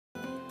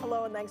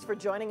Hello and thanks for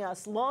joining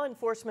us. Law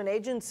enforcement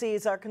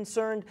agencies are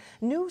concerned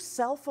new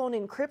cell phone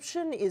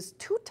encryption is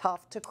too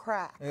tough to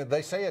crack.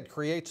 They say it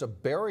creates a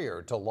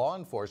barrier to law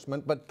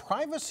enforcement, but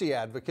privacy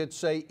advocates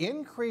say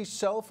increased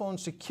cell phone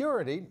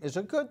security is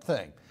a good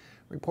thing.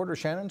 Reporter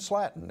Shannon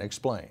Slatton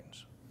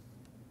explains.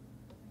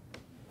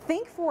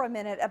 Think for a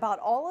minute about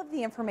all of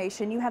the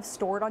information you have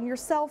stored on your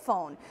cell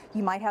phone.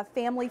 You might have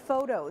family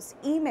photos,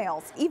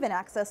 emails, even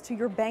access to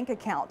your bank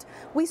account.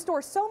 We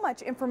store so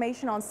much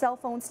information on cell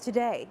phones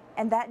today,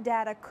 and that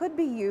data could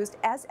be used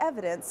as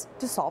evidence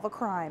to solve a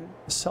crime.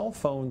 Cell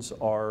phones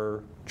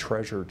are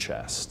treasure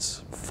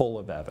chests full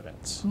of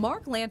evidence.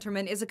 Mark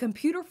Lanterman is a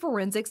computer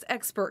forensics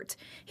expert.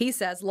 He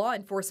says law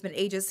enforcement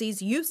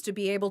agencies used to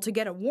be able to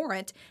get a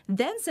warrant,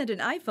 then send an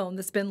iPhone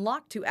that's been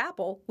locked to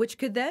Apple, which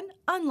could then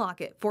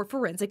unlock it for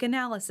forensic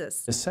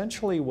analysis.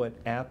 Essentially what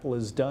Apple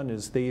has done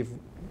is they've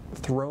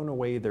thrown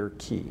away their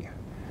key.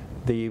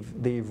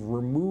 They've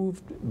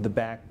removed the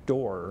back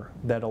door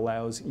that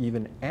allows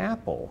even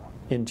Apple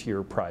into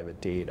your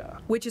private data.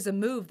 Which is a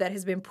move that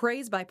has been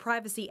praised by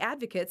privacy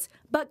advocates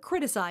but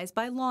criticized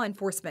by law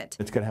enforcement.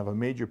 It's going to have a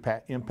major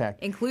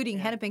impact. Including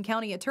Hennepin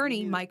County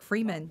Attorney Mike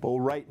Freeman. Well,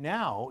 right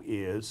now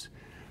is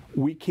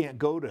we can't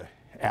go to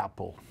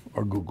Apple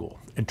or Google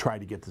and try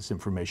to get this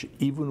information,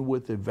 even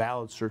with a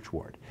valid search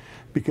warrant,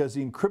 because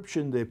the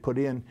encryption they put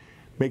in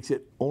makes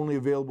it only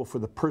available for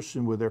the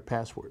person with their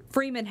password.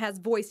 Freeman has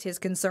voiced his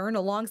concern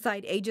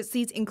alongside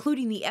agencies,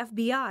 including the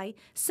FBI,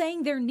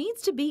 saying there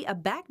needs to be a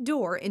back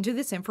door into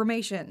this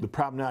information. The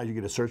problem now is you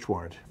get a search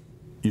warrant,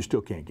 you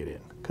still can't get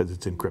in because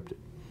it's encrypted.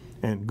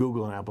 And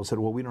Google and Apple said,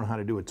 well, we don't know how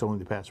to do it, it's only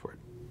the password.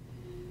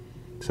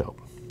 So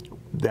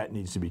that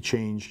needs to be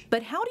changed.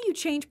 But how do you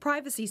change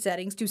privacy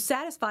settings to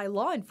satisfy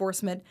law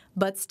enforcement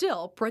but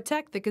still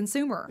protect the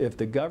consumer? If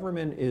the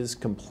government is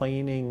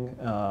complaining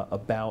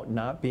about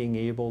not being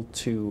able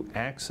to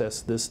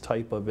access this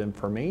type of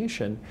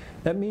information,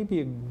 that may be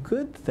a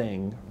good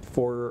thing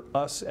for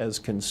us as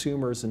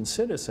consumers and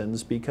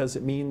citizens, because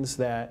it means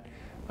that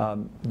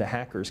the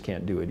hackers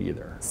can't do it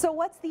either. So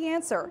what's the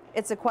answer?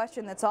 It's a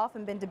question that's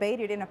often been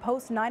debated in a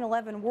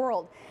post-9/11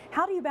 world.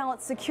 How do you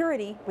balance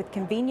security with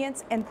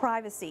convenience and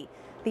privacy?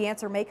 The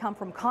answer may come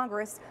from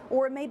Congress,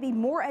 or it may be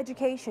more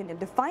education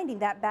into finding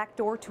that back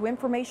door to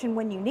information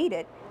when you need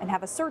it and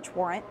have a search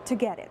warrant to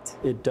get it.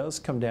 It does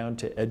come down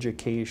to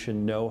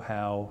education,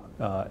 know-how,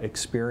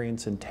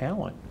 experience, and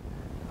talent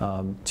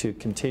to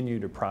continue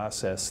to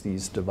process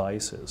these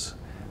devices.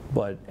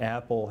 But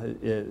Apple,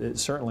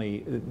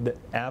 certainly,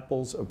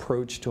 Apple's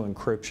approach to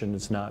encryption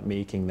is not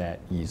making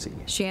that easy.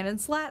 Shannon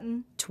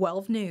Slatton,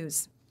 12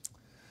 News.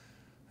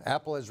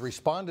 Apple has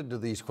responded to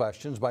these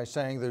questions by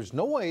saying there's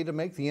no way to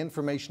make the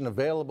information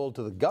available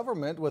to the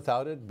government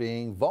without it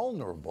being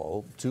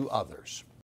vulnerable to others.